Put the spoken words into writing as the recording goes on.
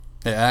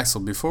Hey Axel,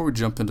 before we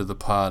jump into the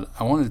pod,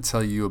 I wanted to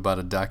tell you about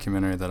a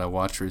documentary that I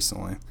watched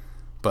recently.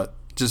 But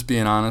just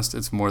being honest,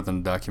 it's more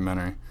than a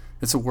documentary.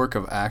 It's a work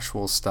of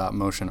actual stop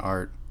motion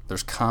art.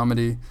 There's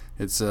comedy.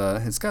 It's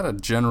got a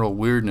general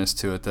weirdness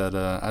to it that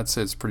I'd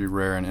say it's pretty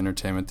rare in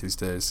entertainment these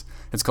days.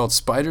 It's called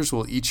Spiders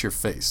Will Eat Your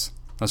Face.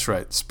 That's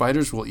right,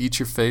 Spiders Will Eat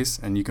Your Face,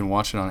 and you can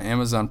watch it on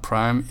Amazon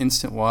Prime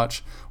Instant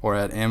Watch or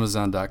at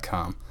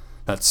Amazon.com.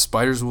 That's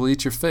Spiders Will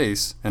Eat Your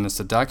Face, and it's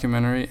a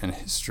documentary and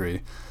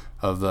history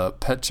of the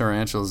pet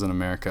tarantulas in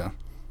America.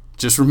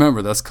 Just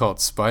remember, that's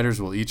called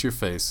Spiders Will Eat Your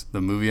Face, the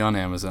movie on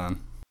Amazon.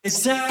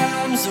 It's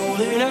time, so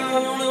hold it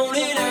on, hold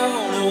it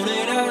on, hold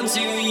it on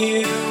to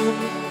you.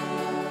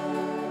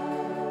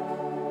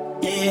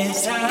 Yeah,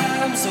 it's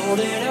time, so hold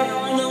it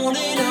on, hold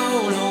it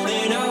on, hold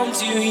it on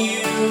to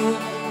you.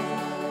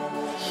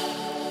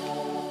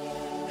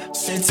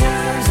 It's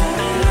time, so hold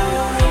it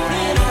on, hold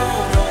it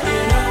on, hold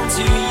it on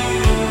to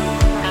you.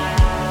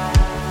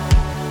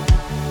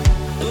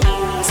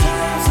 Oh, it's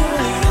time, so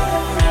hold it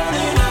on,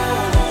 hold it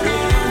on, hold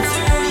it on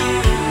to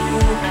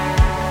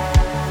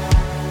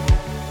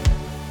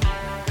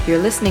you.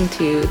 You're listening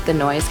to The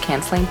Noise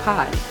Canceling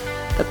Pod,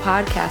 the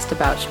podcast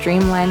about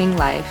streamlining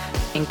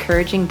life,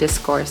 encouraging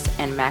discourse,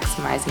 and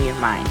maximizing your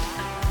mind.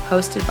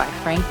 Hosted by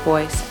Frank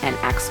Boyce and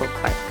Axel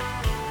Clark.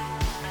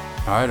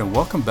 All right, and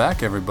welcome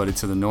back, everybody,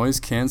 to the Noise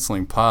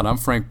Canceling Pod. I'm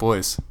Frank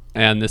Boyce.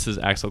 And this is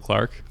Axel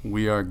Clark.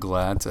 We are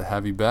glad to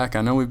have you back.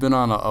 I know we've been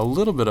on a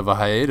little bit of a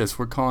hiatus.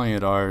 We're calling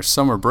it our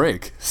summer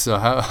break. So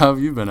how have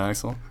you been,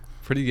 Axel?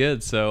 Pretty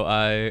good. So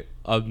I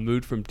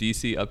moved from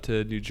DC up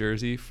to New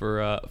Jersey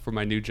for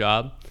my new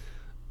job.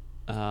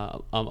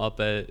 I'm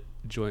up at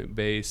Joint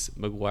Base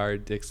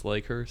McGuire Dix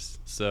Lakehurst.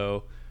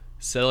 So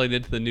settling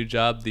into the new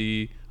job,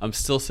 I'm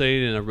still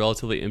staying in a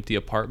relatively empty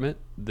apartment.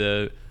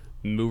 The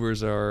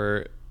movers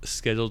are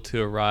scheduled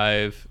to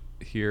arrive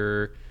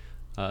here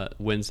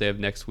Wednesday of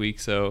next week.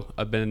 So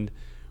I've been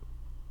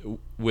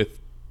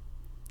with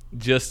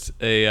just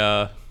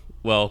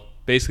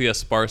basically a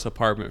sparse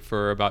apartment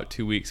for about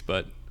 2 weeks,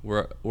 but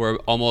we're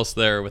almost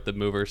there with the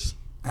movers.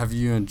 Have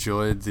you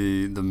enjoyed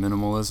the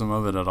minimalism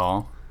of it at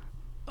all?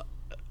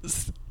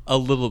 A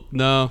little,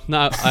 no,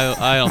 not.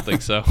 I don't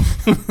think so.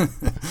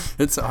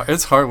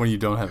 It's hard when you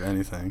don't have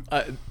anything.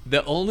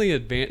 The only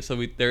advantage,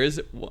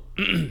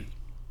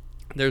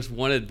 there's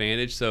one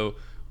advantage. So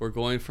we're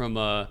going from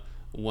a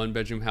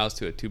 1-bedroom house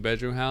to a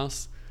 2-bedroom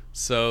house.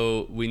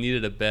 So we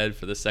needed a bed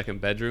for the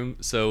second bedroom.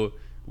 So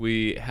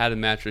we had a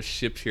mattress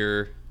shipped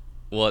here.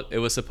 Well, it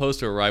was supposed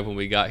to arrive when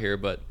we got here,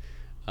 but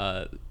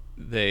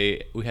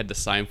we had to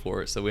sign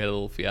for it. So we had a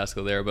little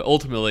fiasco there. But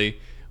ultimately,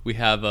 we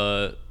have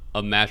a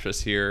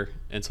mattress here,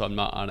 and so I'm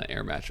not on an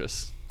air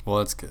mattress. Well,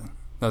 that's good.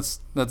 That's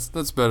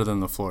better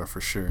than the floor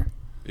for sure.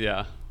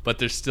 Yeah, but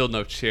there's still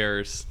no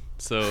chairs.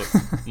 So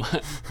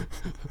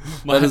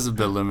that is a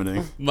bit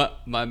limiting.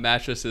 My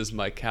mattress is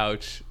my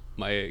couch,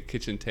 my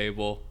kitchen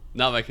table.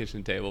 Not my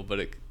kitchen table,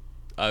 but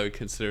I would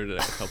consider it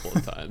a couple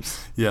of times.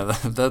 Yeah,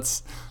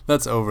 that's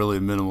overly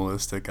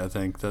minimalistic. I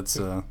think that's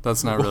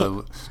not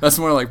really. That's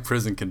more like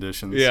prison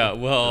conditions. Yeah,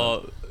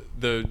 well,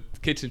 the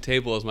kitchen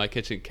table is my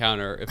kitchen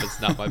counter if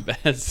it's not my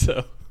bed.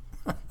 So.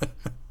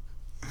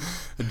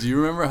 Do you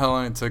remember how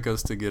long it took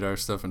us to get our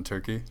stuff in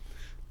Turkey?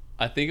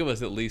 I think it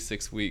was at least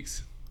 6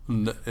 weeks.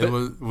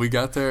 We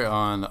got there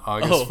on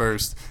August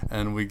 1st,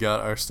 and we got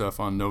our stuff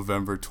on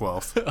November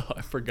 12th. Oh,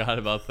 I forgot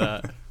about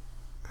that.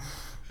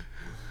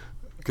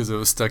 Because it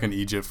was stuck in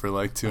Egypt for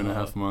like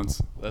 2.5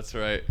 months. That's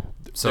right.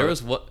 So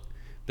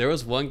there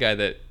was one guy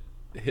that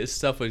his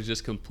stuff was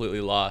just completely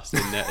lost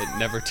and it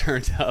never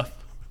turned up.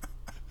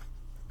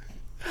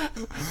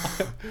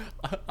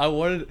 I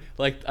wanted,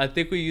 I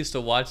think we used to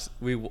watch.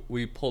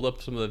 We pulled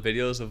up some of the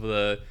videos of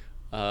the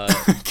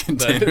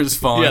containers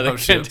falling out. Yeah,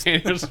 the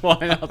containers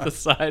falling out the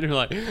side. And we're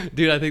like,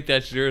 dude, I think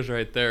that's yours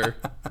right there.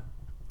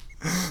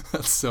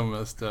 That's so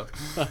messed up.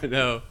 I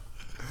know.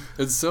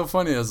 It's so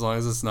funny as long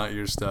as it's not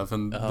your stuff.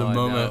 And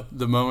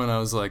the moment I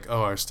was like,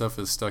 oh, our stuff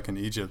is stuck in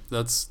Egypt,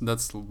 that's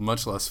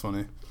much less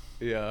funny.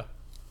 Yeah.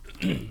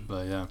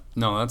 But yeah,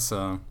 no, that's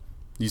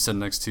you said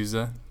next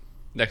Tuesday.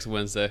 Next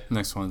Wednesday.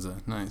 Next Wednesday.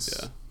 Nice.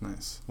 Yeah.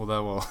 Nice. Well,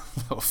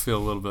 that'll feel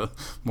a little bit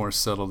more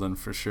settled then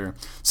for sure.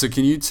 So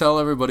can you tell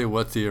everybody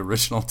what the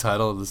original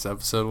title of this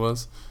episode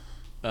was?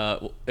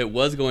 It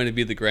was going to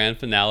be the grand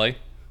finale.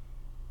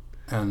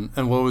 And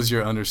what was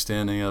your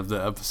understanding of the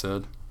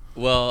episode?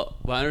 Well,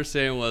 my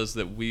understanding was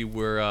that we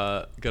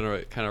were going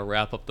to kind of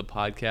wrap up the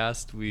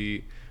podcast.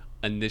 We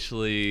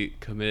initially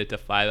committed to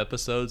 5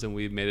 episodes, and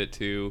we've made it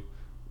to,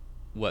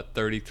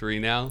 33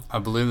 now? I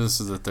believe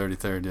this is the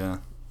 33rd, yeah.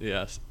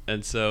 Yes,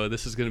 and so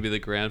this is going to be the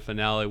grand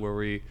finale where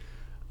we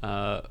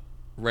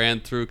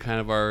ran through kind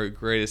of our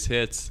greatest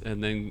hits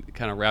and then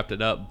kind of wrapped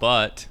it up.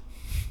 But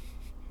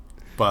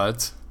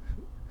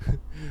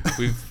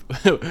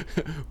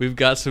we've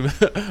got some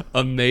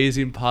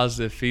amazing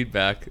positive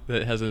feedback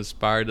that has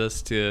inspired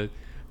us to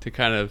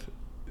kind of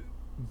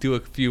do a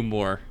few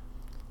more.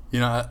 You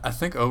know, I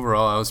think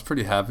overall I was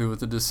pretty happy with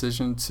the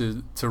decision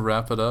to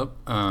wrap it up,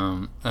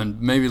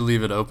 and maybe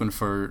leave it open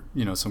for,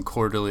 you know, some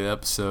quarterly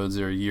episodes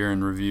or a year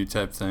in review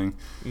type thing.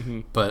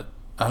 But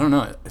I don't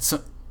know.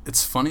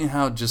 It's funny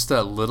how just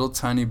that little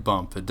tiny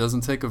bump, it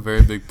doesn't take a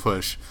very big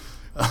push,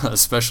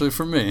 especially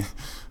for me,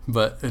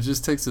 but it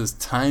just takes this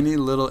tiny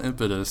little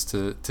impetus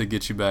to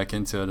get you back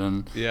into it.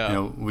 And Yeah. you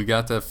know, we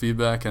got that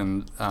feedback,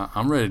 and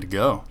I'm ready to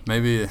go.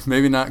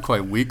 Maybe not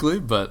quite weekly,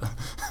 but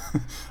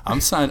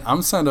I'm signed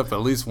up at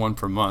least one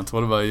per month.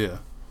 What about you?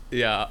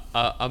 Yeah,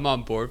 I'm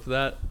on board for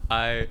that.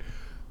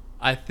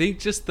 I think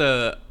just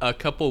a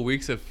couple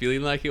weeks of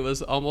feeling like it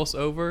was almost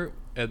over,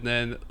 and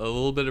then a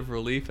little bit of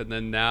relief, and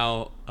then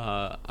now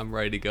I'm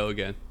ready to go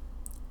again.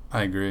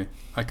 I agree.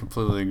 I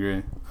completely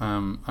agree.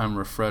 I'm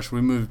refreshed.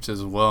 We moved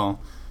as well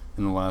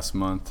in the last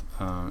month,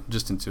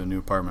 just into a new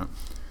apartment.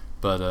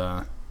 But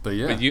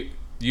yeah. But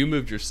you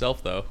moved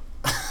yourself though.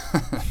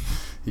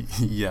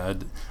 Yeah,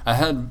 I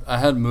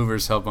had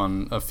movers help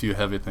on a few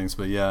heavy things,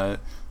 but yeah,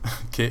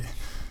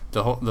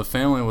 the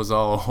family was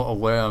all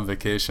away on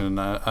vacation, and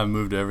I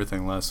moved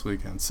everything last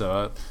weekend.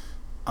 So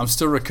I'm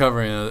still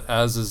recovering,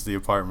 as is the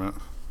apartment.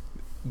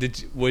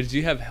 Would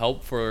you have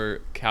help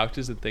for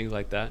couches and things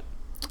like that?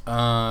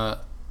 I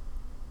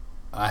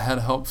had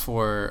help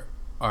for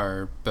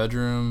our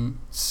bedroom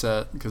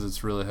set because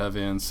it's really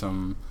heavy, and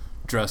some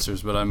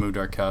dressers, but I moved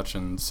our couch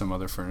and some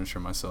other furniture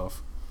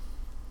myself.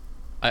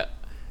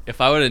 If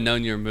I would have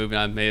known you were moving,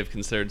 I may have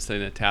considered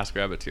sending a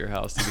TaskRabbit to your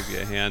house to give you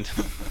a hand.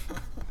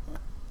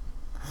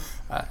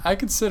 I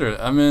consider it.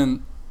 I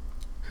mean,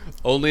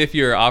 only if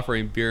you're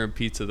offering beer and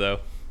pizza, though.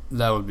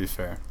 that would be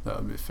fair.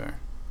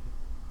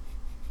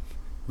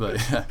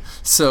 But yeah,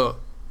 so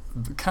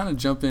kind of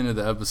jump into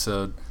the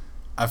episode.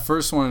 I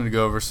first wanted to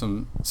go over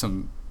some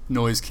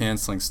noise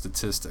canceling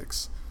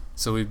statistics.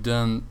 So we've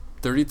done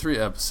 33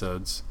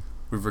 episodes.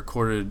 We've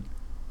recorded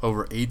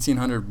over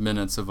 1,800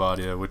 minutes of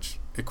audio, which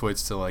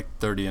equates to like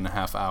 30 and a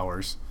half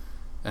hours.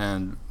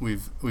 And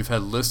we've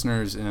had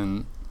listeners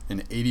in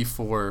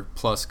 84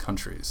 plus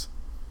countries.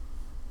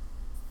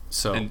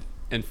 So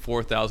and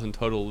 4,000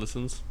 total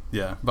listens.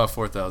 Yeah, about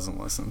 4,000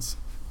 listens.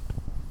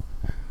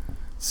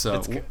 So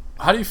It's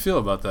how do you feel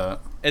about that?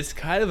 It's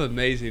kind of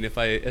amazing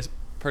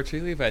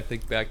particularly if I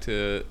think back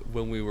to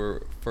when we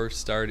were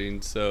first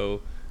starting.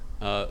 So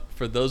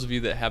for those of you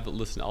that haven't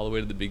listened all the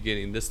way to the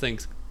beginning, this thing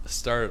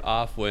started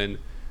off when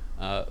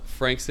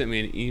Frank sent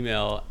me an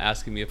email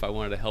asking me if I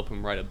wanted to help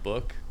him write a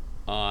book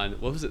on,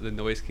 what was it, the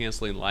noise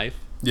canceling life?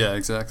 Yeah,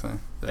 exactly.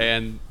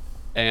 Yeah.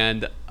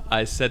 And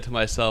I said to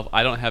myself,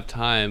 I don't have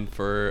time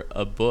for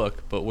a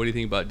book, but what do you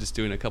think about just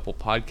doing a couple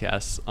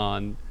podcasts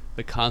on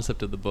the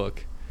concept of the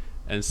book?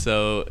 And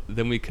so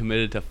then we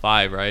committed to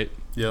 5, right?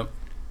 Yep.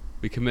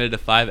 We committed to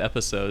 5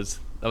 episodes.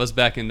 That was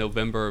back in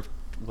November of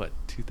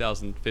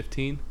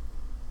 2015?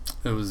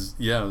 It was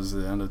the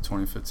end of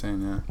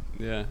 2015, yeah.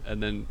 Yeah,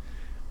 and then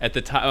at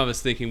the time I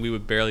was thinking we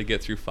would barely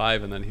get through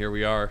 5, and then here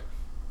we are.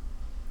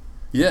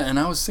 Yeah, and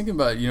I was thinking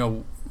about,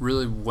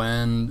 really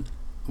when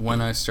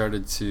I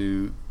started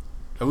to,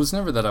 it was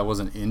never that I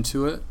wasn't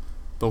into it,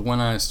 but when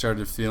I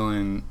started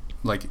feeling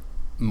like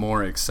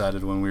more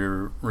excited when we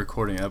were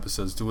recording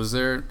episodes. Was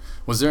there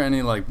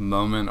any like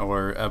moment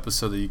or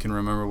episode that you can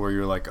remember where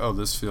you're like, oh,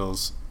 this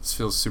feels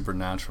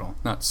supernatural?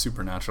 Not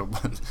supernatural,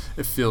 but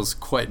it feels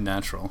quite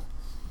natural.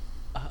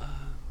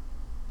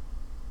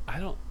 I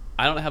don't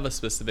have a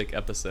specific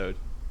episode.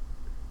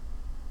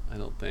 I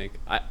don't think.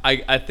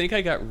 I think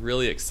I got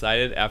really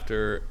excited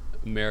after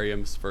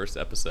Miriam's first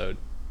episode.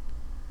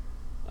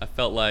 I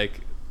felt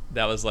like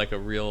that was like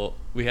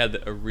we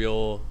had a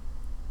real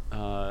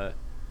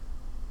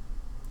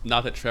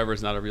not that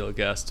Trevor's not a real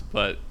guest,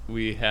 but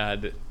we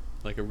had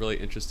like a really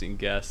interesting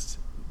guest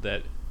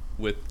that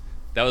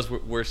was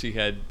where she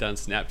had done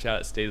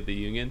Snapchat at State of the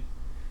Union,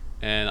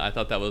 and I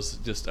thought that was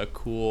just a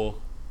cool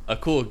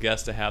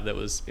guest to have that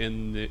was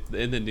in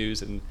the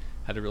news and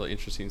had a really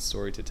interesting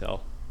story to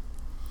tell.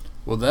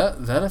 Well,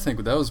 that I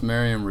think that was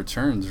Miriam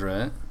Returns,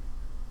 right?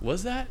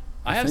 Was that?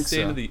 I have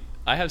State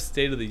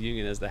of the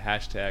Union as the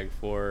hashtag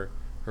for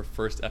her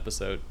first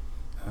episode.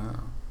 Oh.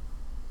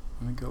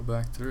 Let me go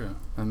back through.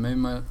 And maybe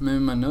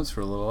my notes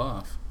were a little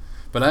off,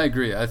 but I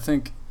agree. I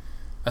think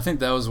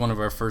that was one of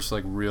our first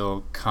like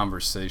real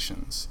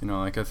conversations.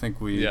 I think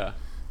we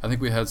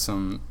had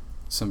some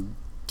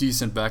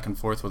decent back and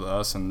forth with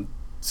us and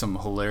some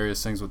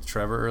hilarious things with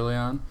Trevor early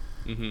on.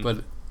 Mm-hmm.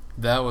 But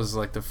that was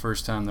like the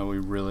first time that we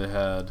really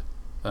had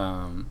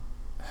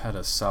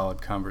a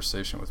solid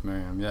conversation with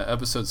Miriam. Yeah,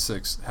 episode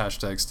 6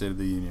 hashtag State of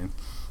the Union.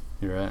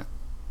 You're right.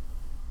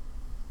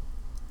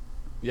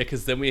 Yeah,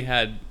 because then we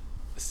had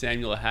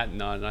Samuel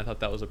Hatton on, and I thought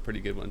that was a pretty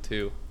good one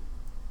too.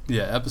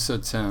 Yeah,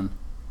 episode 10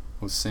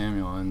 was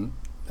Samuel, and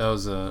that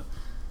was a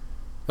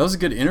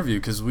good interview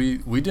because we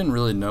didn't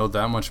really know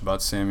that much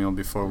about Samuel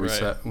before we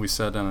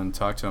sat down and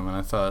talked to him, and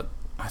I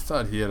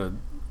thought he had a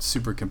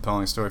super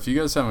compelling story. If you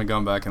guys haven't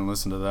gone back and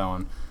listened to that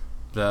one,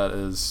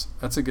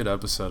 that's a good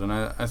episode, and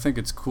I think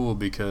it's cool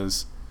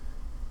because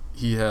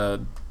he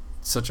had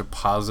such a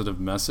positive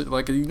message.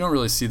 Like, you don't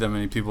really see that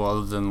many people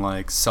other than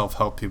like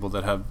self-help people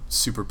that have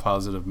super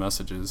positive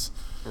messages.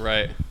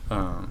 Right.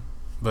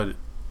 But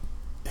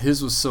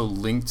his was so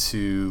linked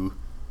to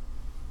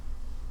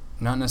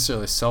not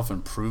necessarily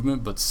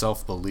self-improvement, but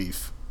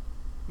self-belief.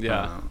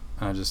 Yeah.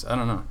 I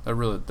don't know.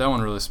 That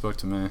one really spoke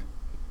to me.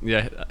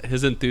 Yeah,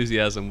 his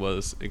enthusiasm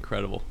was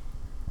incredible.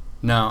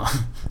 Now,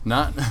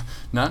 not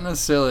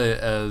necessarily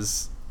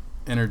as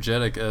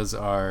energetic as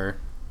our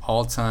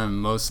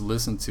all-time most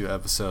listened to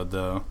episode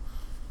though,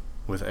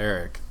 with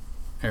Eric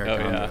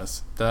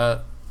Andres.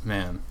 That,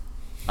 man,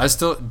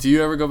 do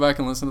you ever go back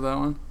and listen to that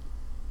one?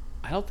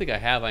 I don't think I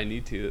have. I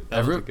need to.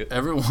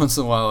 Every once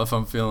in a while, if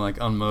I'm feeling like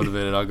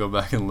unmotivated, I'll go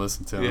back and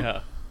listen to him.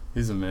 Yeah.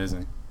 He's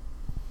amazing.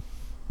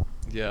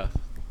 Yeah.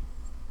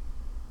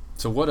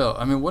 So what else?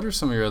 I mean, what are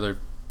some of your other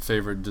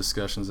favorite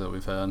discussions that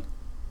we've had?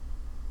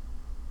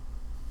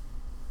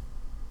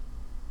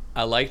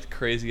 I liked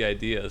Crazy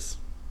Ideas.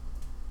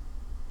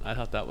 I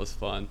thought that was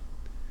fun.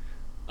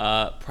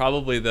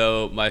 Probably,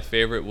 though, my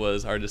favorite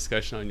was our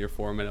discussion on your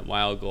 4-minute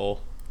mile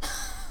goal.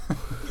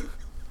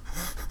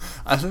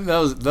 I think that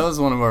was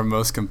one of our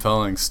most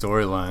compelling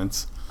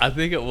storylines. I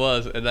think it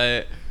was, and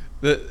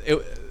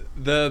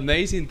the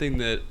amazing thing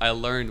that I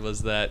learned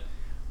was that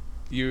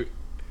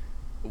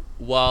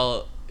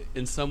while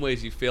in some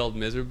ways you failed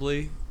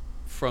miserably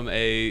from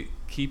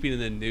keeping in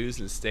the news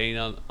and staying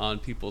on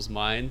people's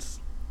minds,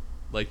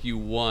 like, you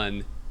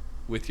won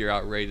with your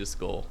outrageous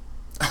goal.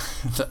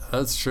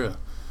 That's true.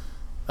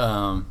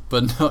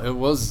 But no, it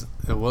was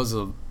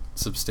a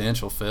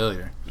substantial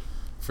failure,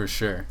 for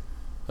sure.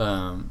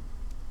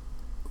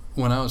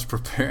 When I was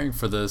preparing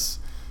for this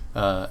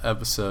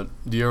episode,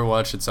 do you ever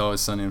watch It's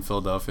Always Sunny in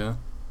Philadelphia?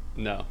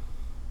 No.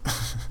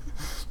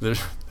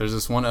 There's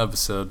this one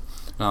episode,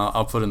 and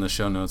I'll put in the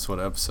show notes what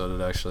episode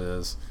it actually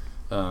is.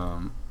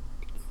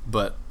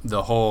 But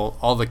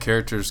all the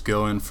characters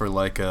go in for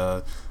like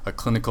a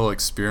clinical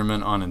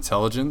experiment on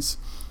intelligence.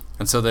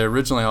 And so they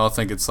originally all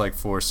think it's like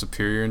for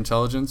superior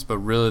intelligence, but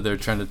really they're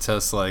trying to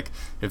test like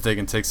if they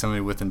can take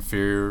somebody with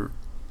inferior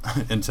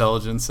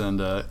intelligence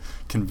and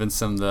convince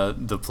them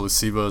that the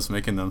placebo is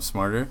making them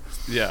smarter.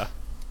 Yeah.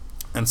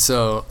 And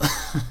so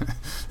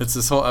it's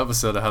this whole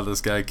episode of how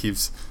this guy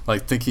keeps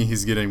like thinking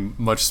he's getting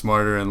much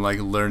smarter and like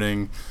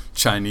learning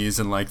Chinese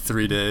in like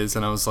 3 days.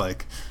 And I was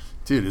like,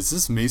 dude, is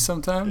this me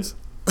sometimes?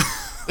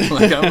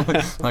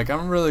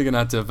 I'm really gonna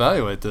have to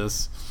evaluate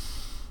this,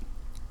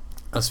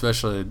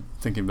 especially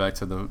thinking back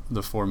to the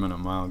 4-minute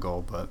mile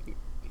goal. But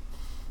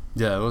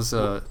yeah, it was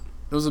a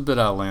bit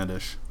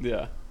outlandish.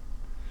 Yeah.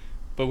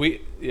 But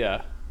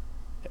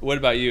what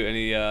about you?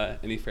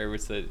 Any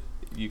favorites that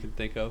you can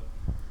think of?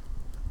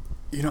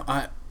 You know,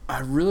 I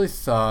really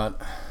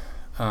thought,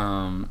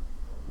 the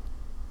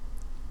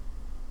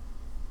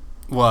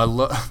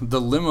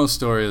limo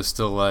story is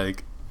still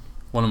like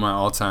one of my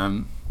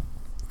all-time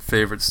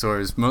favorite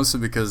stories,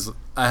 mostly because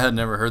I had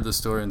never heard the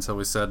story until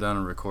we sat down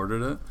and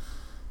recorded it.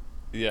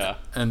 Yeah.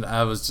 And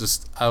I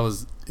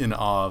was in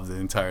awe of the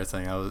entire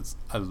thing.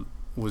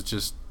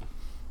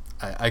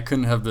 I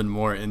couldn't have been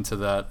more into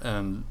that,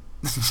 and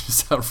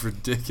just how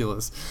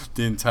ridiculous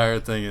the entire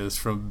thing is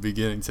from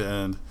beginning to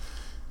end.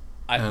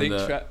 I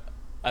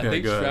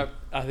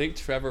think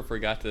Trevor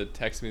forgot to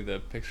text me the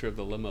picture of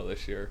the limo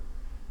this year.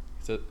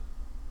 So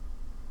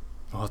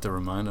I'll have to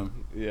remind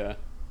him. Yeah.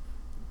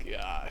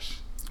 Gosh.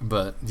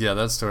 But yeah,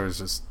 that story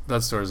is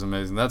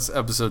amazing. That's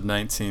episode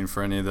 19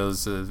 for any of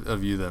those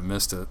of you that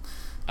missed it.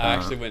 I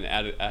actually went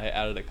and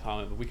added a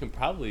comment, but we can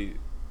probably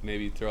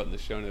maybe throw it in the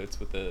show notes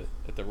at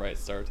the right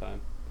start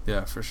time.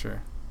 Yeah, for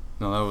sure.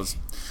 No,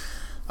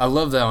 I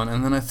love that one.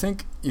 And then I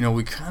think,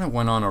 we kind of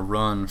went on a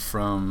run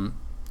from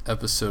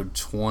episode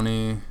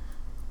 20,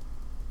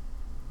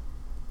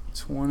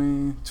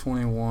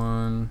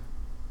 21,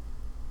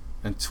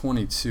 and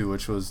 22,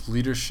 which was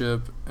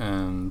leadership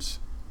and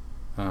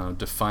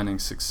defining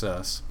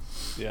success.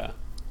 Yeah.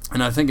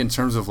 And I think in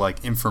terms of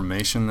like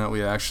information that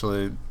we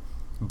actually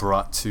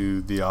brought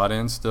to the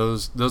audience,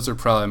 those are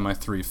probably my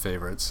 3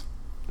 favorites.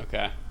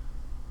 Okay.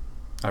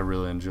 I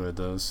really enjoyed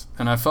those.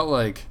 And I felt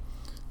like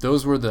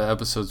those were the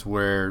episodes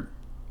where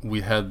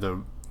we had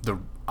the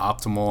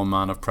optimal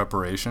amount of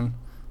preparation.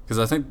 Because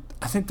I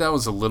think that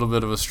was a little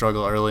bit of a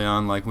struggle early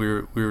on. Like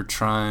we were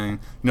trying,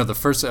 the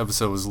first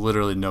episode was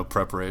literally no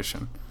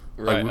preparation.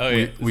 Right.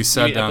 Like we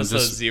sat down.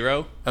 Episode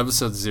 0?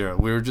 Episode 0.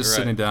 We were just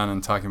sitting down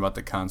and talking about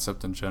the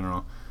concept in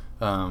general.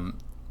 And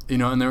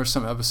there were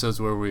some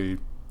episodes where I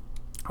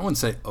wouldn't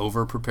say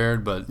over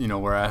prepared, but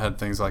where I had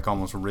things like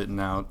almost written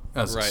out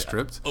as a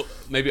script. Oh,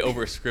 maybe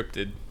over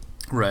scripted.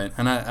 Right.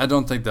 And I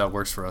don't think that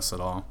works for us at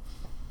all.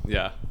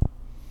 Yeah.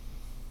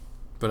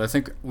 But I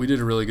think we did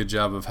a really good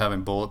job of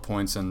having bullet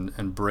points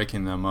and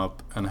breaking them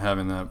up and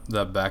having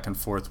that back and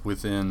forth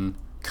within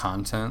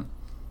content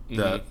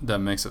that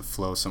makes it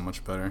flow so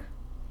much better.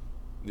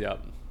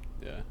 Yep.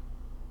 Yeah.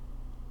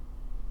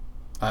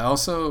 I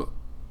also,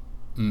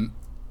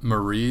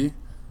 Marie,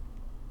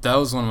 that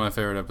was one of my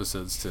favorite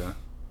episodes too.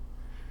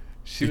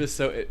 She was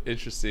so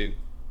interesting.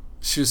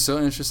 She was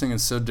so interesting and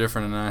so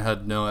different, and I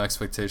had no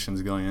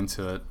expectations going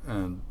into it,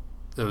 and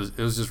it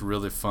was just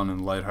really fun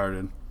and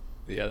lighthearted.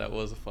 Yeah, that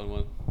was a fun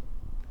one.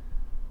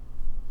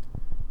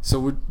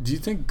 So do you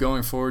think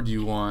going forward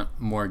you want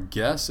more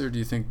guests, or do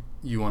you think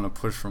you want to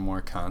push for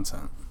more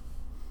content?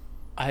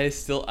 I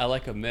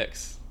like a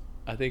mix.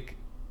 I think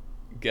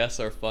guests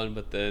are fun,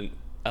 but then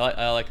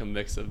I like a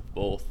mix of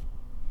both.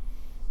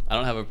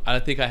 I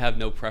think I have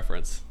no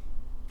preference.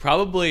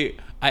 Probably,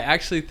 I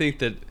actually think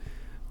that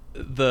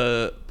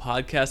the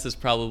podcast is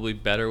probably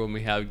better when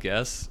we have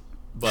guests,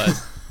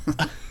 but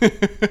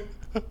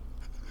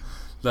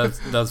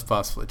that's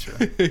possibly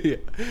true. Yeah,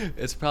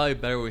 it's probably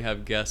better when we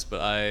have guests,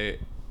 but I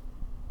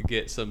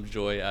get some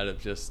joy out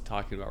of just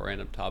talking about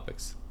random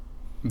topics.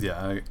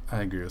 Yeah,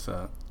 I agree with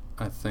that.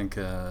 I think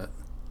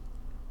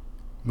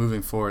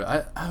moving forward,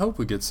 I hope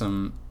we get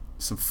some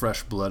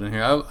fresh blood in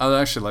here. I'd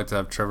actually like to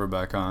have Trevor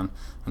back on.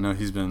 I know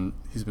he's been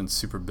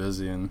super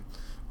busy and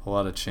a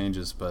lot of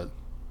changes, but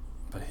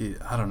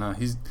I don't know.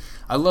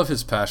 I love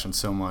his passion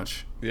so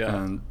much.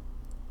 Yeah.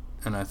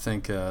 And I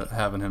think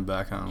having him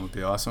back on would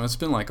be awesome. It's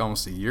been like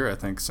almost a year, I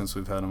think, since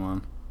we've had him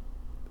on.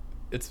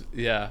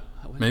 Yeah.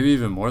 Maybe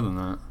even more than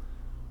that.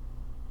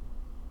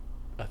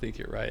 I think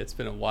you're right. It's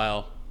been a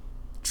while.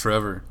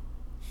 Trevor,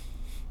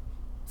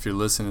 if you're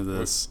listening to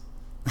this,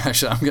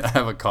 actually, I'm going to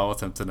have a call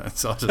with him tonight,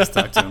 so I'll just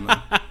talk to him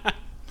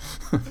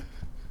then.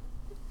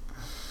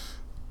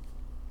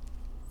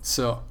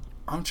 So,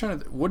 I'm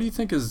trying to... what do you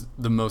think is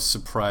the most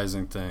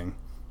surprising thing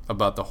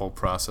about the whole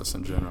process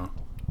in general?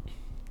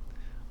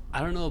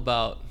 I don't know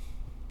about...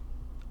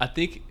 I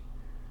think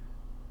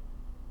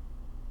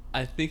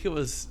it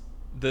was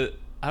I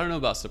don't know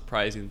about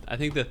surprising. I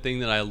think the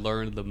thing that I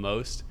learned the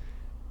most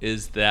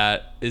is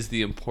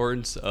the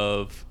importance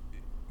of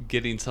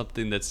getting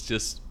something that's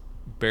just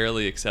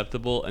barely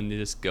acceptable and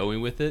just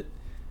going with it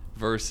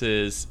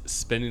versus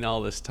spending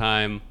all this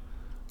time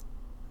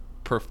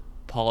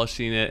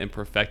polishing it and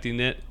perfecting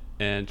it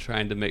and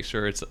trying to make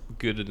sure it's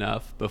good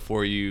enough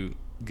before you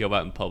go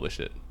out and publish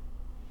it.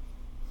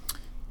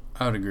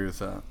 I would agree with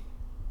that.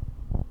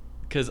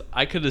 Because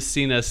I could have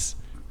seen us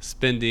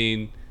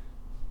spending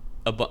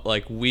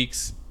like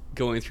weeks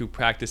going through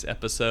practice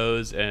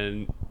episodes,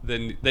 and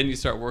then you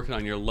start working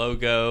on your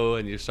logo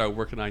and you start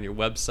working on your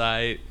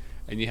website,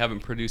 and you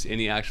haven't produced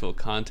any actual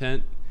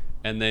content,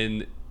 and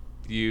then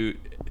you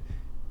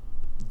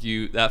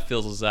that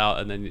fizzles out,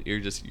 and then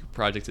your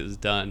project is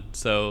done.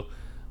 So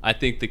I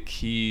think the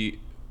key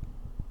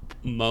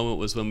moment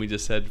was when we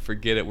just said,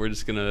 forget it, we're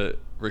just gonna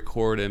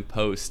record and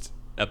post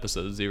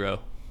episode 0.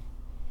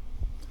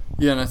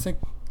 Yeah, and I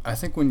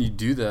think when you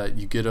do that,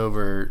 you get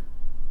over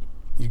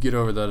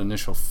that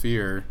initial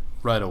fear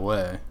right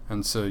away,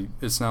 and so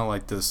it's not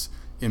like this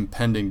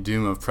impending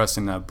doom of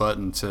pressing that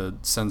button to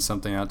send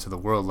something out to the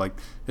world. Like,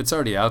 it's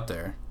already out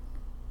there.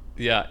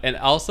 Yeah, and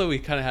also we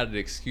kind of had an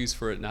excuse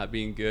for it not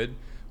being good,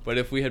 but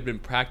if we had been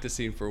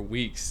practicing for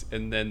weeks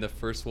and then the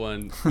first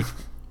one,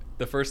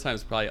 the first time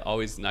is probably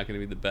always not going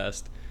to be the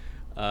best,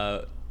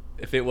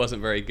 if it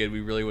wasn't very good,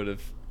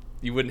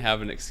 you wouldn't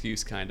have an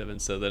excuse, kind of,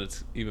 and so then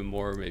it's even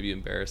more maybe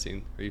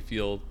embarrassing, or you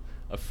feel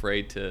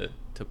afraid to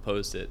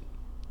post it.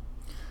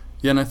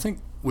 Yeah, and I think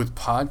with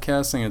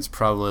podcasting, it's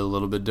probably a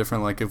little bit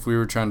different. Like, if we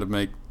were trying to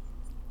make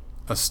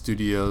a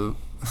studio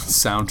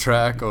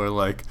soundtrack or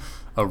like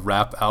a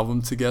rap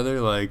album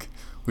together, like,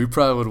 we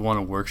probably would want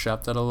to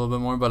workshop that a little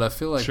bit more. But I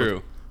feel like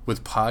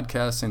with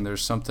podcasting,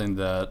 there's something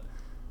that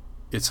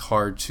it's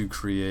hard to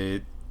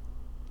create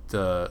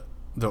the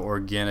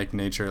organic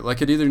nature.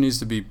 Like, it either needs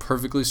to be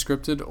perfectly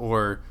scripted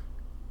or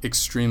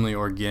extremely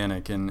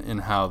organic in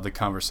how the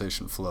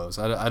conversation flows.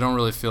 I don't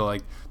really feel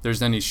like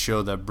there's any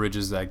show that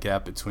bridges that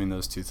gap between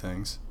those two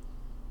things.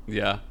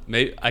 Yeah,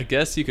 I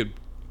guess you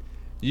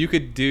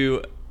could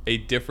do a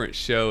different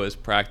show as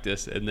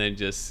practice and then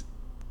just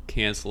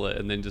cancel it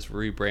and then just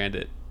rebrand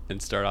it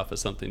and start off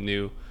as something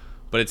new.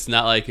 But it's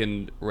not like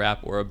in rap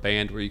or a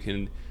band where you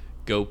can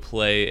go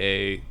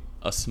play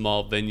a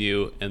small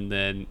venue and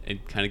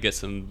kind of get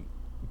some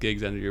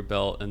gigs under your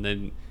belt and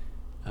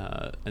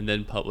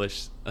then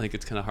publish. I think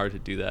it's kind of hard to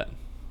do that.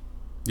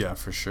 Yeah,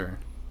 for sure.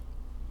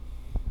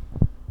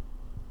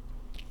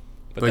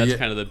 But that's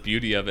kind of the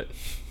beauty of it.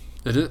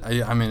 It is.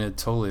 I mean, it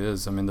totally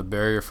is. I mean, the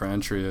barrier for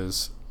entry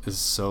is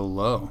so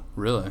low,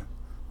 really.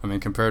 I mean,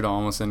 compared to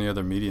almost any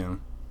other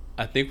medium.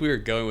 I think we were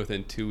going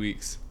within 2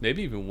 weeks,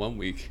 maybe even 1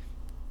 week.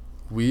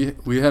 We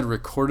had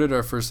recorded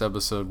our first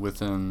episode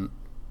within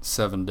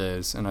 7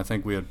 days, and I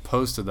think we had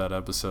posted that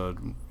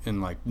episode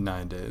in like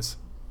 9 days.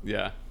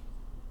 Yeah.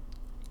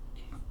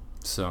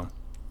 So,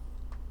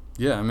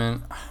 yeah, I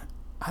mean,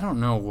 I don't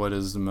know what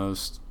is the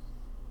most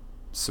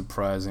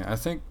surprising. I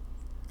think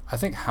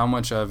how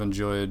much I've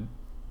enjoyed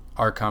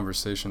our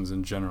conversations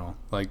in general.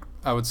 Like,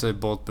 I would say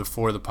both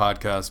before the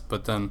podcast,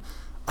 but then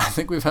I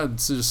think we've had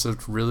just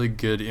such really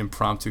good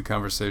impromptu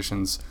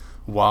conversations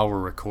while we're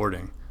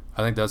recording.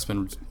 I think that's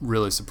been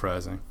really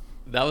surprising.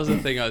 That was the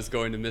thing I was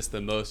going to miss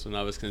the most when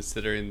I was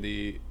considering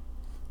the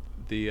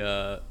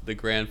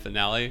grand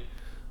finale.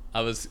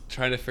 I was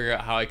trying to figure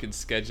out how I could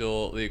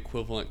schedule the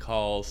equivalent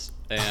calls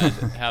and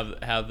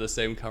have the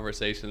same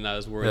conversation. And I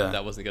was worried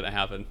that wasn't going to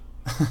happen.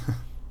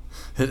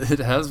 It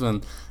has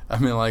been. I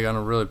mean, like on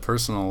a really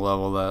personal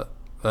level, that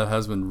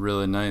has been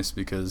really nice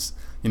because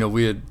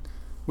we had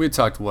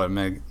talked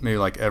maybe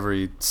like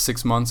every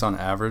 6 months on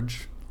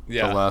average.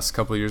 Yeah. The last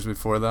couple of years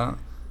before that,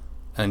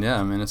 and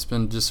I mean it's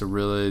been just a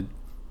really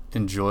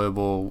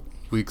enjoyable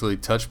weekly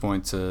touch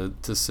point to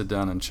sit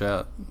down and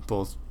chat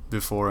both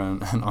before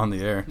and on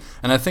the air.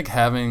 And I think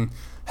having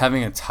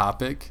a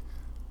topic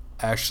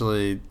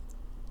actually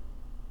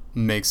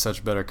makes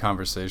such better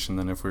conversation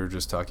than if we were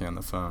just talking on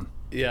the phone.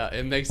 Yeah,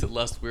 it makes it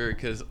less weird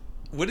because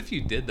what if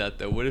you did that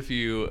though? What if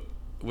you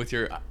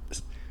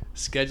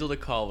scheduled a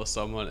call with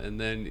someone and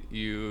then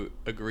you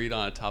agreed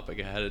on a topic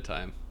ahead of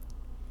time?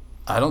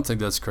 I don't think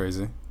that's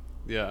crazy.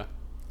 Yeah.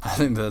 I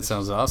think that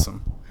sounds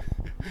awesome.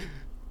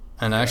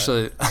 And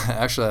actually I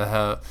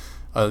have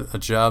a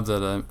job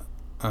that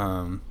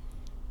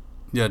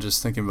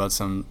just thinking about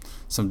some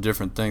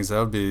different things. That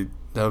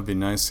would be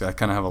nice. I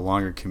kind of have a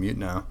longer commute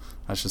now.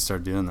 I should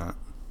start doing that.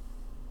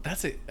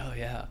 Oh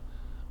yeah.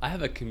 I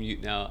have a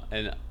commute now,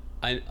 and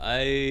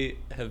I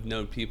have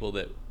known people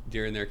that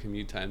during their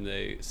commute time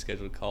they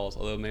scheduled calls,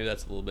 although maybe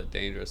that's a little bit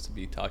dangerous to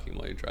be talking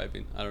while you're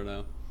driving. I don't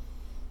know.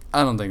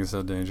 I don't think it's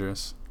that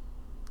dangerous.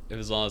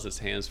 As long as it's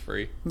hands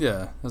free.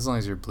 Yeah, as long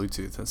as you're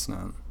Bluetooth, that's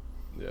not.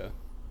 Yeah.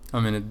 I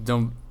mean,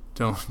 don't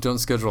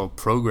schedule a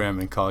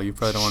programming call. You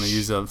probably don't want to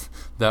use up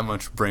that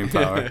much brain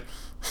power.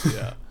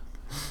 Yeah.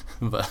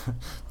 but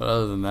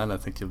other than that, I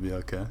think you'll be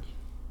okay.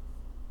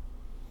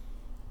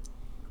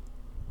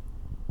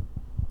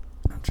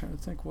 I'm trying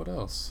to think what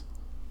else.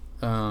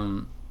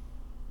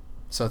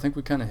 So I think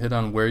we kind of hit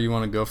on where you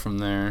want to go from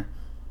there,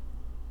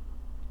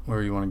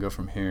 where you want to go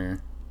from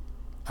here.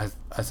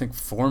 I think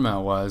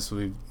format wise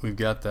we've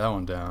got that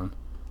one down.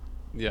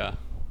 Yeah.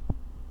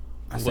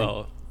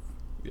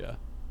 Yeah.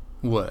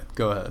 What?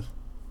 Go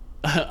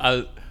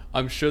ahead.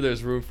 I'm sure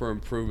there's room for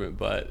improvement,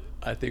 but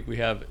I think we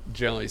have,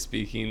 generally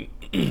speaking,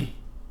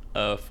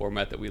 a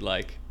format that we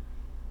like.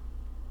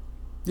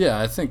 Yeah,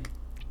 I think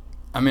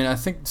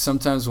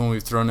sometimes when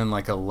we've thrown in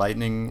like a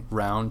lightning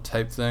round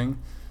type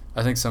thing,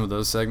 I think some of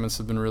those segments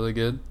have been really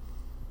good.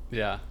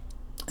 Yeah.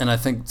 And I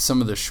think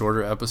some of the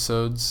shorter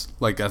episodes,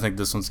 like I think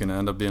this one's going to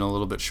end up being a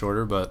little bit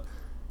shorter, but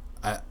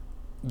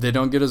they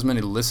don't get as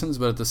many listens,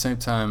 but at the same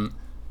time,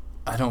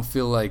 I don't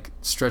feel like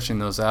stretching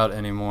those out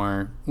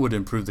anymore would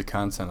improve the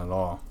content at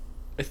all.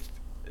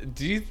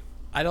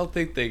 I don't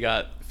think they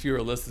got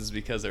fewer listens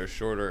because they're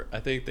shorter. I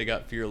think they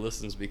got fewer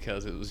listens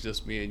because it was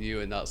just me and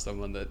you and not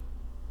someone that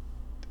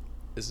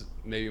is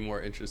maybe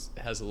more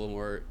has a little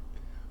more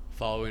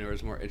following or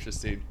is more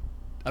interesting.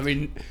 I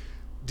mean,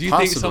 do you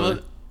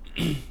Possibly.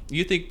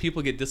 You think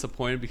people get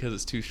disappointed because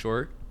it's too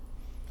short?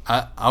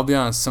 I'll be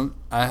honest,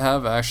 I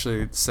have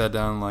actually sat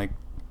down like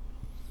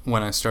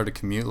when I start a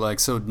commute, like,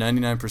 so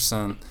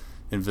 99%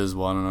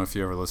 Invisible, I don't know if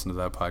you ever listened to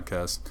that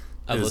podcast.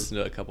 I've listened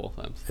to it a couple of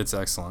times. It's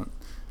excellent.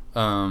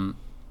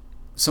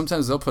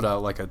 Sometimes they'll put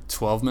out like a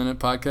 12-minute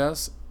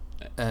podcast,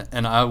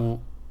 and I'll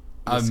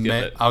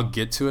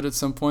get to it at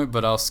some point,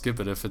 but I'll skip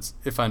it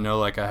if I know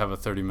like I have a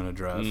 30-minute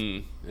drive.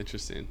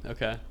 Interesting.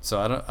 Okay. So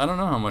I don't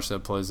know how much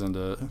that plays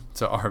into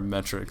our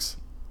metrics.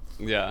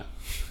 Yeah.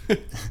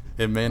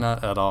 It may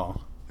not at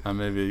all. I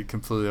may be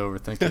completely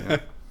overthinking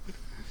it.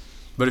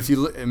 But if you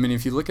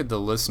look at the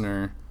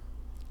listener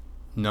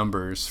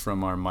numbers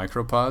from our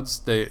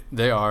micropods,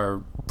 they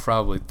are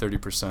probably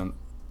 30%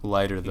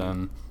 lighter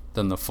than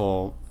the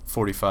full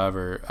 45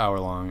 or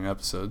hour-long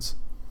episodes.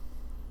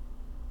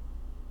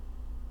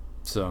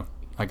 So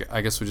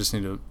I guess we just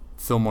need to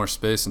fill more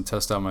space and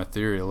test out my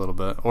theory a little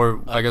bit.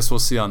 Or I guess we'll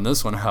see on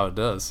this one how it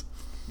does.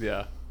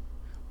 Yeah.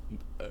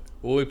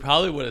 Well, we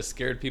probably would have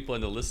scared people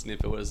into listening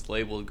if it was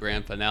labeled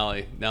grand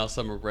finale. Now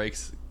summer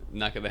break's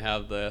not going to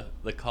have the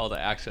call to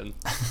action.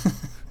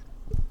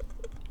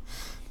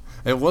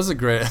 It was a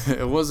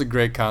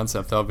great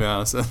concept, I'll be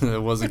honest.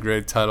 It was a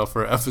great title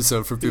for an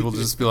episode for people to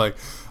just be like,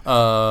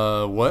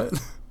 what?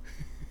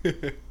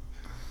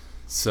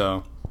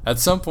 So at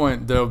some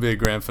point there will be a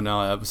grand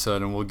finale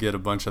episode and we'll get a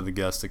bunch of the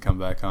guests to come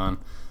back on.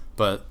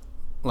 But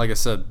like I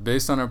said,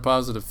 based on our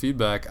positive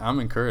feedback, I'm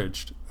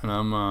encouraged and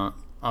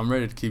I'm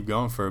ready to keep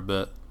going for a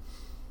bit.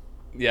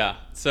 Yeah.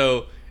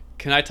 So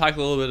can I talk a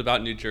little bit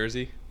about New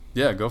Jersey?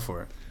 Yeah, go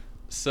for it.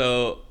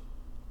 So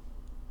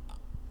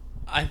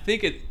I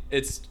think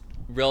it's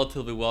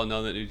relatively well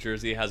known that New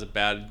Jersey has a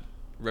bad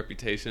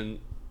reputation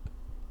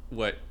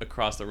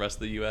across the rest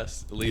of the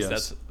U.S. At least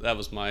Yes. that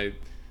was my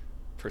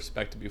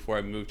perspective before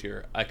I moved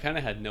here. I kind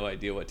of had no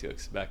idea what to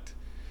expect.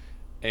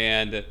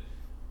 And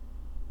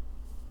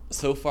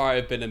so far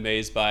I've been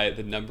amazed by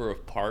the number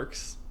of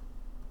parks.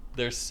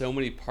 There's so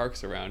many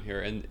parks around here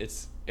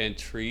and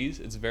trees.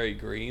 It's very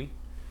green.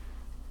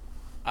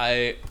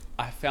 I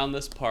found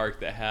this park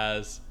that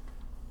has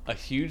a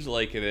huge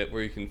lake in it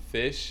where you can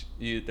fish.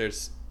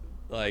 There's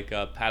like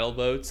paddle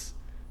boats.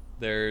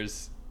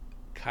 There's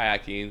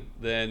kayaking.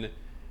 Then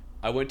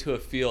I went to a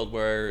field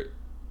where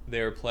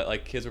they were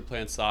kids were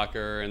playing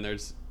soccer, and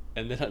there's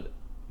and then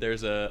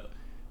there's a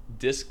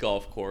disc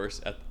golf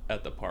course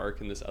at the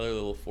park in this other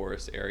little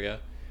forest area.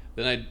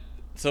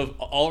 So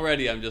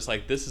already I'm just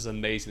like, this is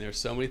amazing. There's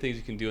so many things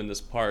you can do in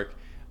this park.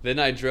 Then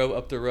I drove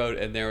up the road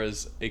and there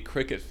was a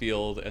cricket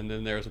field, and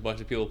then there was a bunch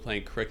of people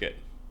playing cricket.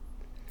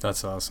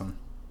 That's awesome.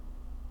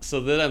 So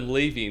then I'm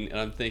leaving and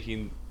I'm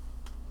thinking,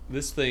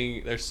 this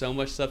thing, there's so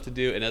much stuff to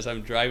do. And as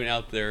I'm driving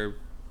out there,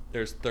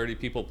 there's 30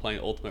 people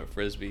playing Ultimate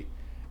Frisbee.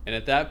 And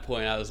at that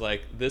point I was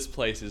like, this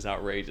place is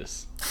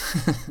outrageous.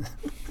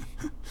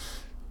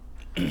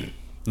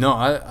 No,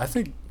 I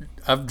think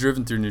I've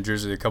driven through New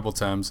Jersey a couple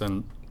times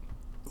and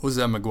was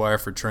at McGuire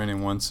for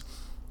training once.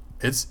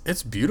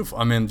 It's beautiful.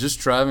 I mean, just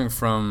driving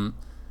from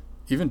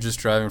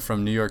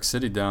New York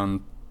City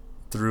down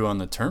through on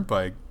the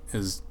turnpike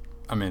is,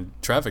 I mean,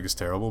 traffic is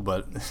terrible,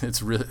 but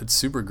it's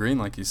super green,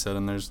 like you said,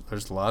 and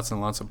there's lots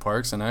and lots of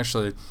parks. And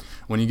actually,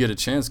 when you get a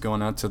chance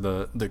going out to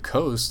the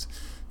coast,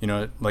 you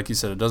know, like you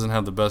said, it doesn't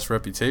have the best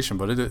reputation,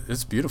 but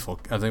it's beautiful.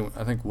 I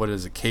think what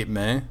is it, Cape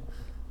May?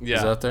 Yeah.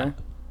 Is out there?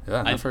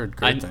 Yeah, I've heard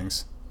great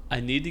things. I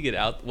need to get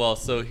out. Well,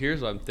 so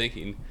here's what I'm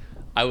thinking.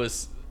 I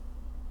was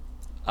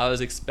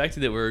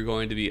expecting that we were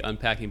going to be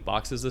unpacking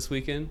boxes this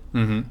weekend,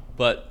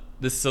 but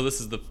this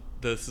is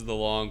the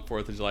long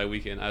 4th of July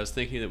weekend. I was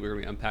thinking that we were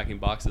going to be unpacking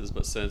boxes,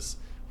 but since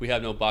we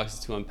have no boxes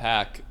to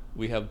unpack,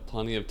 we have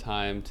plenty of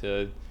time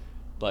to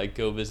like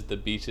go visit the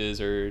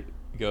beaches or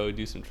go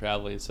do some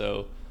traveling.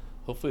 So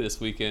hopefully this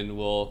weekend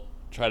we'll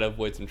try to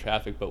avoid some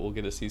traffic, but we'll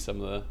get to see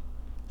some of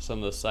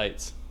the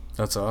sights.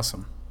 That's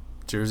awesome.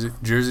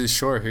 Jersey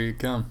Shore, here you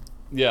come.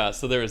 Yeah,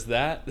 so there was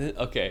that.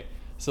 Okay,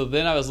 so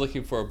then I was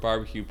looking for a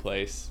barbecue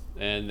place,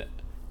 and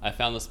I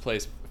found this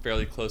place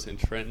fairly close in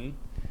Trenton.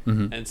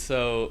 And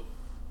so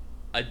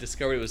I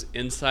discovered it was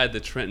inside the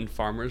Trenton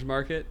Farmers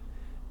Market,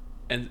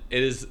 and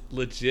it is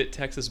legit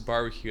Texas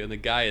barbecue, and the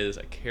guy is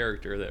a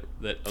character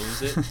that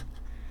owns it.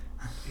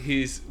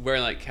 He's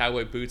wearing like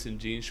cowboy boots and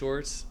jean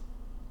shorts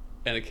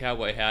and a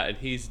cowboy hat, and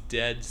he's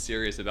dead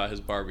serious about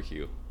his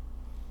barbecue.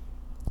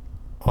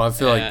 Well,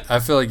 I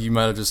feel like you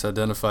might have just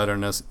identified our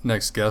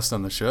next guest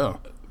on the show.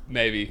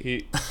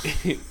 Maybe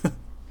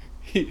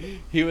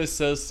he was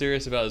so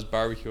serious about his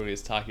barbecue when he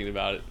was talking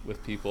about it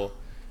with people,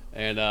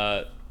 and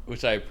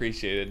which I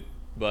appreciated.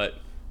 But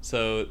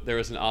so there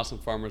was an awesome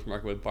farmers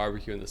market with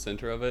barbecue in the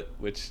center of it,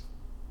 which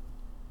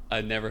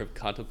I never have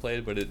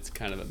contemplated, but it's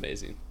kind of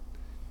amazing.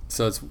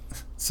 So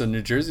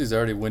New Jersey's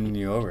already winning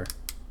you over.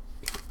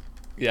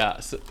 Yeah.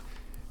 So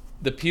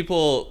the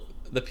people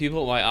at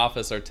my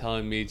office are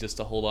telling me just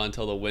to hold on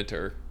until the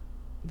winter,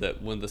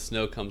 that when the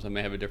snow comes I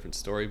may have a different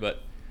story,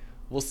 but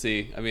we'll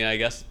see. I mean, I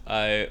guess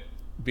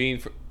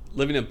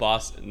living in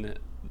Boston,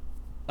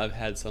 I've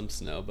had some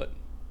snow, but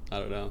I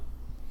don't know.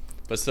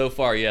 But so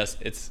far, yes,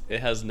 it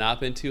has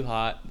not been too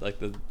hot. Like,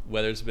 the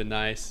weather's been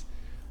nice,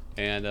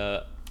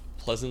 and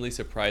pleasantly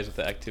surprised with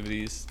the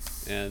activities,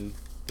 and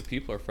the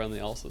people are friendly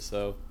also.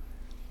 So,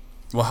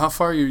 well, how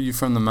far are you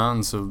from the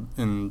mountains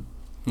in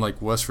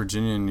like West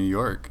Virginia and New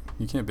York?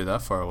 You can't be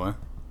that far away.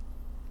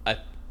 I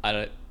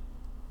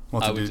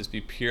would just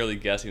be purely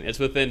guessing. It's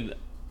within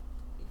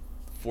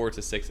 4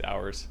 to 6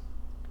 hours.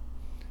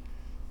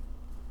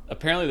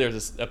 Apparently,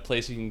 there's a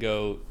place you can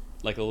go,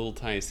 like a little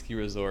tiny ski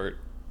resort,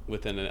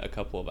 within a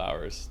couple of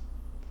hours.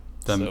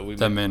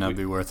 That may not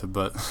be worth it,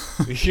 but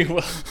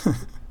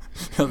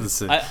well,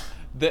 see.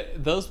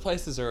 Those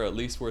places are at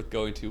least worth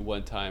going to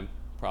one time,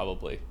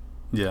 probably.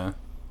 Yeah.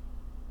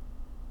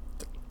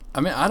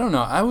 I mean, I don't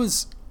know.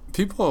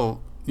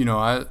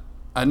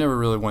 I never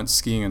really went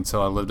skiing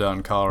until I lived out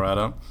in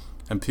Colorado,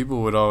 and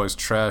people would always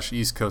trash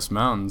East Coast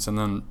mountains. And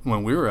then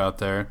when we were out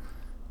there,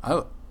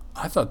 I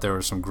thought there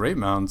were some great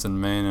mountains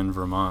in Maine and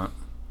Vermont.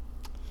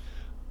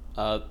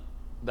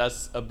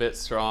 That's a bit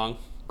strong.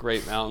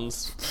 Great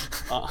mountains.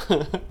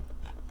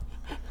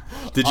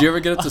 Did you ever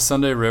get up to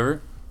Sunday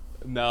River?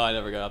 No, I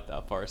never got up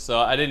that far. So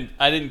I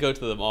didn't go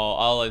to them all.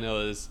 All I know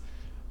is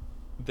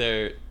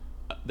there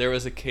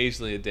was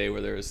occasionally a day where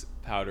there was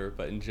powder,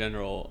 but in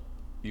general,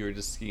 you were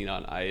just skiing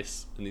on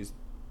ice in these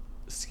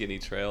skinny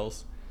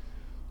trails.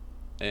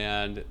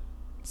 And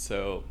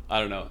so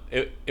I don't know.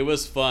 It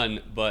was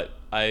fun, but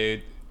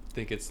I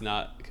think it's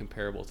not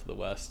comparable to the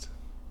West.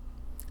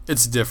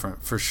 It's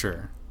different for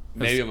sure.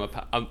 Maybe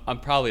I'm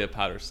probably a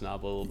powder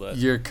snob a little bit.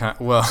 You're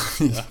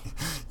yeah.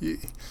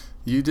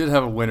 you did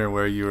have a winter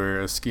where you were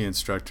a ski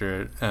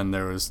instructor and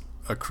there was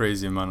a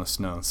crazy amount of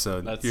snow, so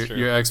that's true.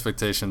 Your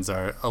expectations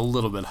are a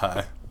little bit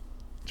high.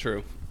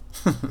 True.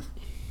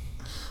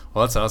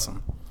 Well, that's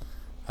awesome.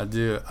 I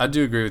do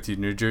agree with you.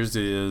 New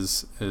Jersey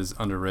is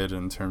underrated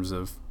in terms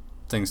of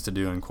things to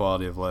do and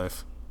quality of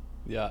life.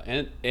 Yeah,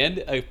 and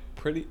a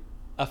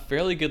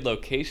fairly good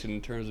location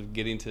in terms of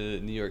getting to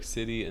New York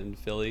City and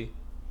Philly.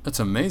 It's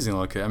amazing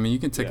location. I mean, you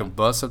can take a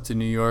bus up to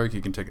New York,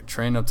 you can take a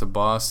train up to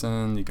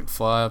Boston, you can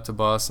fly up to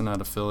Boston out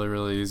of Philly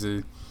really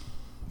easy.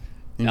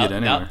 You can get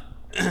anywhere.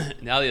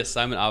 Now the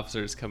assignment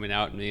officer is coming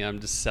out at me. I'm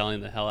just selling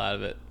the hell out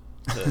of it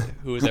to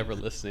who is ever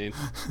listening.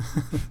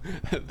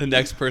 The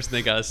next person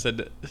they gotta send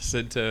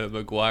to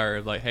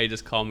McGuire, like, hey,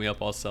 just call me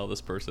up. I'll sell this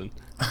person.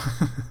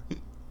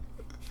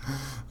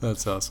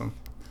 That's awesome.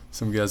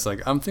 Some guys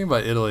like, I'm thinking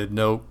about Italy.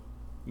 Nope.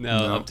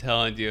 No, No. I'm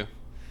telling you,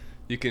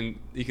 you can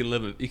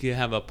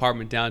have an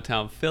apartment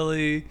downtown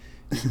Philly.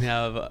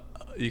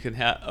 You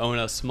can own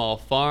a small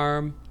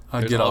farm. I'll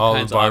There's get all the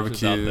kinds of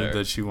options out barbecue there.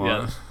 that you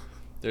want.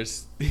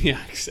 Yeah,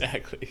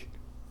 exactly.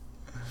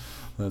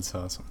 That's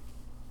awesome.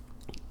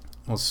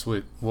 Well,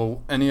 sweet.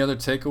 Well, any other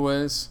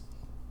takeaways?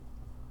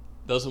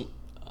 Those,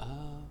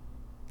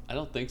 I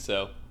don't think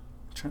so.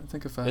 I'm trying to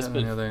think if I It's had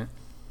been- any other.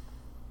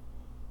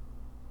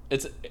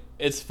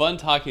 It's fun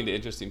talking to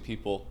interesting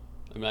people.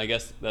 I mean, I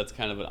guess that's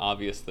kind of an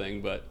obvious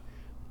thing, but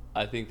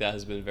I think that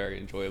has been very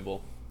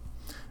enjoyable.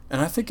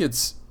 And I think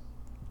it's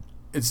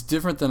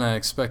different than I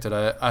expected.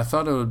 I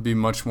thought it would be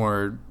much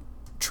more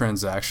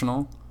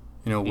transactional,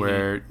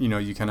 where,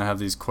 you kind of have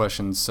these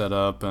questions set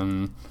up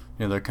and,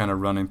 they're kind of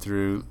running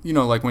through,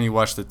 like when you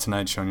watch The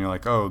Tonight Show and you're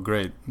like, oh,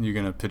 great, you're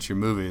going to pitch your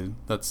movie.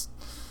 That's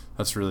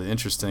really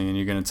interesting. And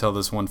you're going to tell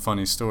this one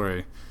funny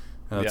story.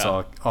 And that's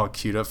Yeah. all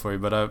queued up for you.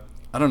 But I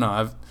don't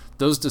know.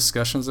 Those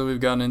discussions that we've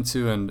gotten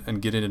into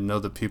and getting to know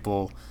the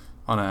people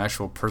on an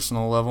actual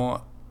personal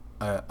level,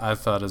 I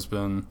thought has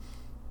been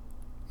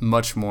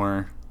much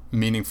more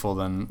meaningful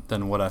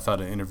than what I thought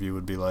an interview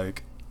would be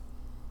like.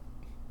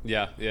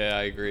 Yeah,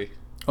 I agree.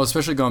 Oh,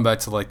 especially going back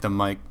to like the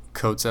Mike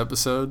Coates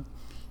episode,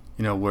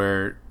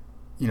 where,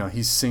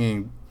 he's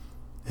singing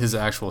his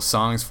actual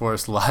songs for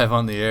us live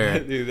on the air.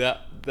 Dude,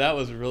 that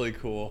was really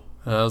cool.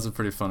 That was a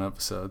pretty fun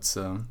episode.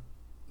 So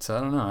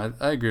I don't know.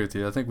 I agree with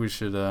you. I think we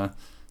should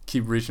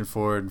keep reaching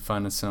forward and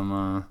finding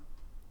some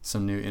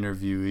new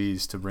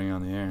interviewees to bring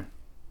on the air.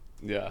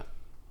 Yeah.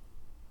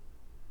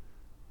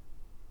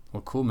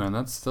 Well, cool, man.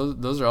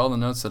 Those are all the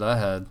notes that I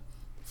had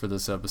for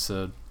this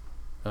episode.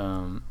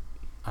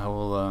 I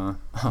will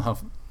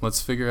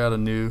let's figure out a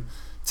new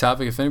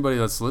topic. If anybody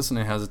that's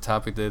listening has a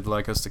topic they'd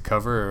like us to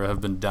cover or have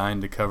been dying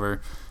to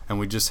cover and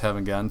we just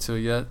haven't gotten to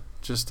it yet,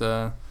 just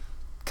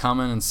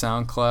comment in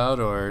SoundCloud,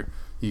 or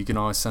you can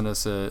always send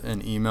us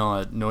an email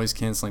at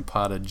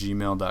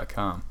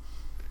noisecancellingpod@gmail.com.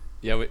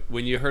 Yeah,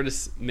 when you heard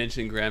us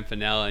mention Grand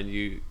Finale and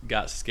you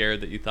got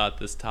scared that you thought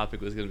this topic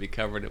was going to be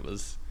covered, it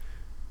was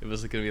going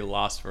to be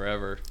lost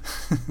forever.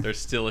 There's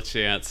still a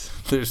chance.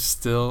 There's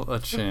still a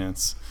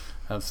chance.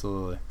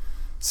 Absolutely.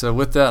 So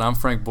with that, I'm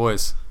Frank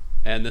Boyce.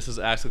 And this is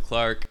Axel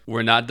Clark.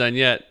 We're not done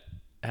yet.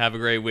 Have a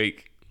great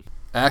week.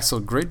 Axel,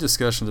 great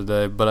discussion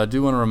today, but I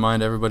do want to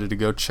remind everybody to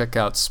go check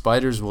out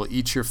Spiders Will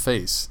Eat Your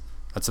Face.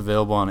 That's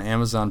available on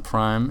Amazon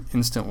Prime,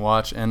 Instant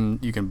Watch,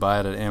 and you can buy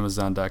it at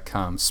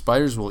Amazon.com.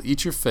 Spiders Will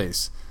Eat Your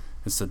Face.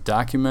 It's a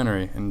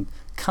documentary and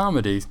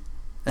comedy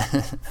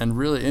and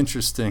really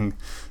interesting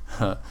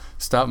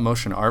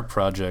stop-motion art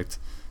project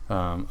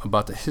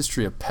about the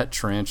history of pet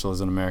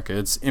tarantulas in America.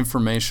 It's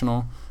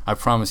informational. I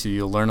promise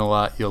you'll learn a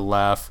lot, you'll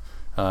laugh,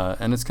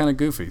 and it's kind of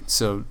goofy.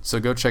 So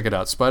go check it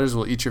out. Spiders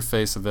Will Eat Your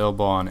Face,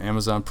 available on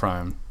Amazon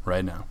Prime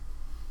right now.